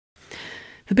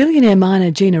The billionaire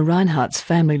miner Gina Rhinehart's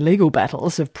family legal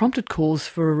battles have prompted calls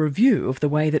for a review of the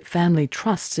way that family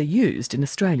trusts are used in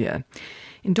Australia.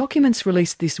 In documents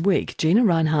released this week, Gina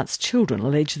Rhinehart's children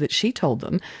allege that she told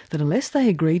them that unless they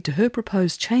agreed to her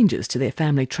proposed changes to their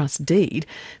family trust deed,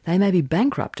 they may be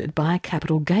bankrupted by a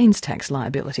capital gains tax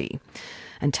liability.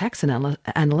 And tax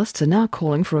analysts are now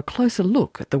calling for a closer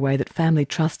look at the way that family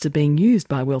trusts are being used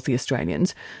by wealthy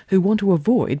Australians who want to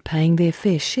avoid paying their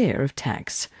fair share of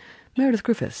tax. Meredith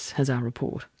Griffiths has our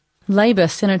report. Labor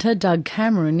Senator Doug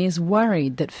Cameron is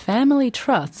worried that family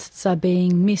trusts are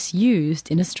being misused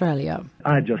in Australia.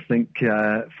 I just think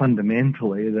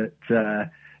fundamentally that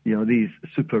these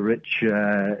super rich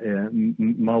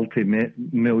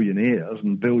multi-millionaires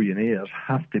and billionaires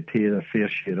have to pay their fair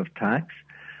share of tax.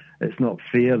 It's not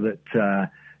fair that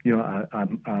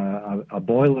a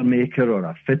boiler maker or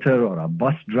a fitter or a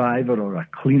bus driver or a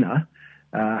cleaner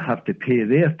have to pay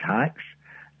their tax.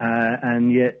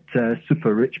 And yet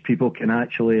super rich people can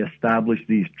actually establish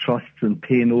these trusts and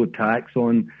pay no tax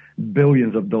on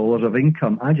billions of dollars of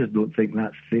income. I just don't think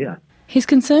that's fair. His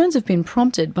concerns have been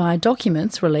prompted by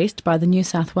documents released by the New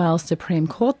South Wales Supreme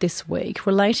Court this week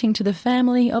relating to the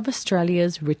family of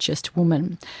Australia's richest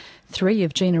woman. 3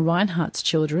 of Gina Rhinehart's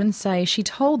children say she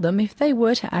told them if they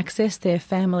were to access their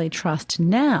family trust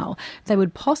now, they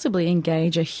would possibly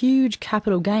engage a huge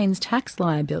capital gains tax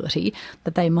liability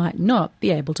that they might not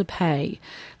be able to pay.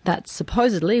 That's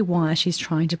supposedly why she's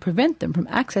trying to prevent them from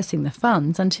accessing the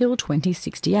funds until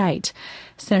 2068.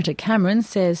 Senator Cameron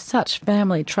says such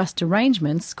family trust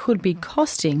arrangements could be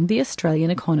costing the Australian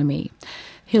economy.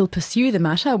 He'll pursue the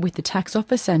matter with the Tax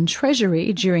Office and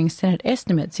Treasury during Senate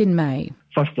estimates in May.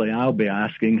 Firstly, I'll be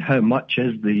asking how much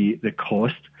is the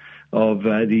cost of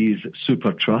these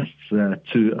super trusts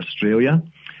to Australia?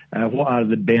 What are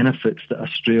the benefits that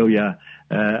Australia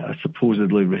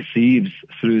supposedly receives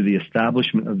through the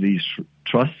establishment of these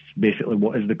trusts? Basically,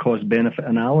 what is the cost-benefit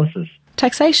analysis?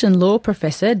 Taxation law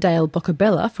professor Dale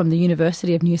Boccabella from the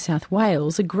University of New South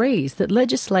Wales agrees that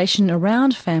legislation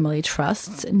around family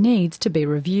trusts needs to be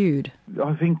reviewed.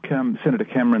 I think Senator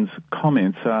Cameron's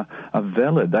comments are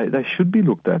valid. They should be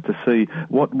looked at to see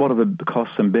what are the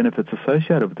costs and benefits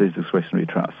associated with these discretionary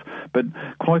trusts. But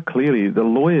quite clearly, the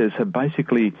lawyers have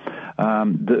basically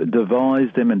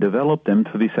devised them and developed them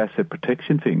for this asset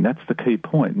protection thing. That's the key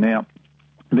point. Now,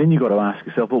 then you've got to ask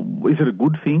yourself, well, is it a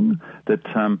good thing that,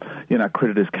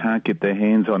 creditors can't get their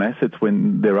hands on assets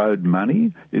when they're owed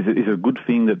money? Is it a good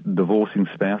thing that divorcing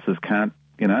spouses can't,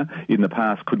 in the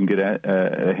past couldn't get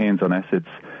hands on assets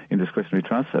in discretionary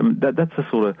trusts? They're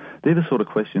the sort of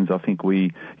questions I think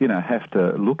we, have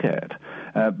to look at.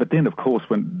 But then, of course,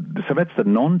 so that's the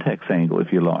non-tax angle,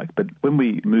 if you like. But when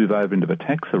we move over into the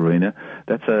tax arena,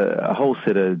 that's a whole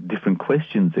set of different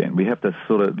questions then. We have to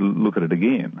sort of look at it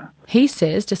again. He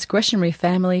says discretionary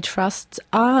family trusts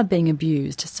are being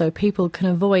abused so people can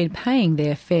avoid paying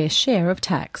their fair share of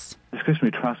tax.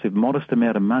 Discretionary trusts have modest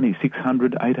amount of money,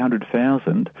 600,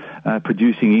 800,000,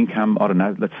 producing income, I don't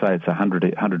know, let's say it's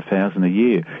 100,000 a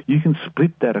year. You can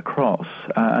split that across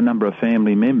a number of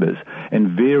family members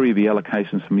and vary the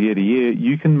allocations from year to year.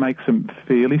 You can make some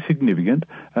fairly significant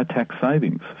tax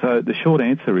savings. So the short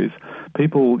answer is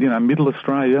people, middle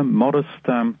Australia, modest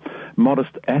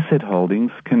asset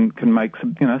holdings can make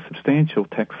some, substantial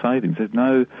tax savings. There's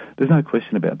no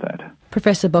question about that.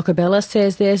 Professor Boccabella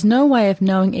says there's no way of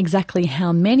knowing exactly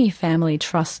how many family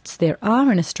trusts there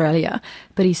are in Australia,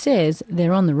 but he says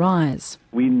they're on the rise.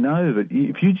 We know that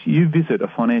if you visit a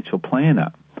financial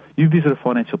planner,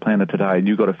 today and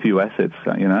you've got a few assets,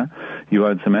 you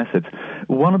own some assets,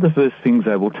 one of the first things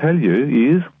they will tell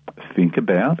you is think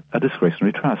about a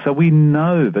discretionary trust. So we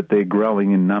know that they're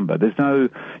growing in number. There's no,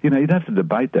 you don't have to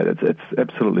debate that. It's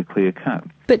absolutely clear cut.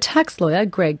 But tax lawyer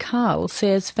Greg Carl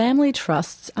says family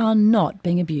trusts are not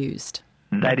being abused.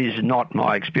 That is not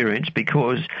my experience,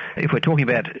 because if we're talking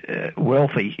about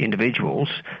wealthy individuals,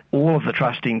 all of the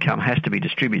trust income has to be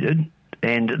distributed,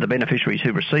 and the beneficiaries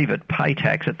who receive it pay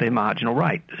tax at their marginal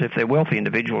rate. So if they're wealthy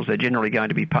individuals, they're generally going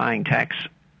to be paying tax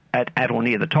at or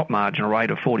near the top marginal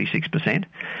rate of 46%.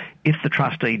 If the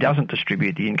trustee doesn't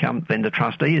distribute the income, then the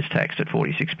trustee is taxed at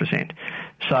 46%.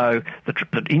 So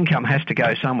the income has to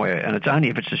go somewhere, and it's only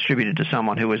if it's distributed to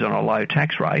someone who is on a low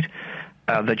tax rate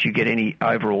that you get any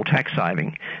overall tax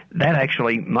saving. That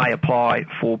actually may apply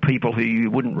for people who you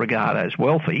wouldn't regard as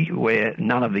wealthy, where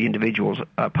none of the individuals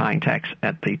are paying tax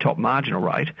at the top marginal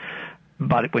rate.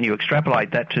 But when you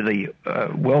extrapolate that to the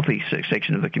wealthy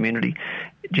section of the community,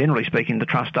 generally speaking, the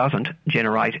trust doesn't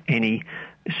generate any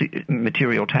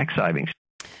material tax savings.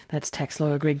 That's tax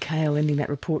lawyer Greg Cale ending that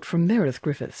report from Meredith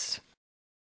Griffiths.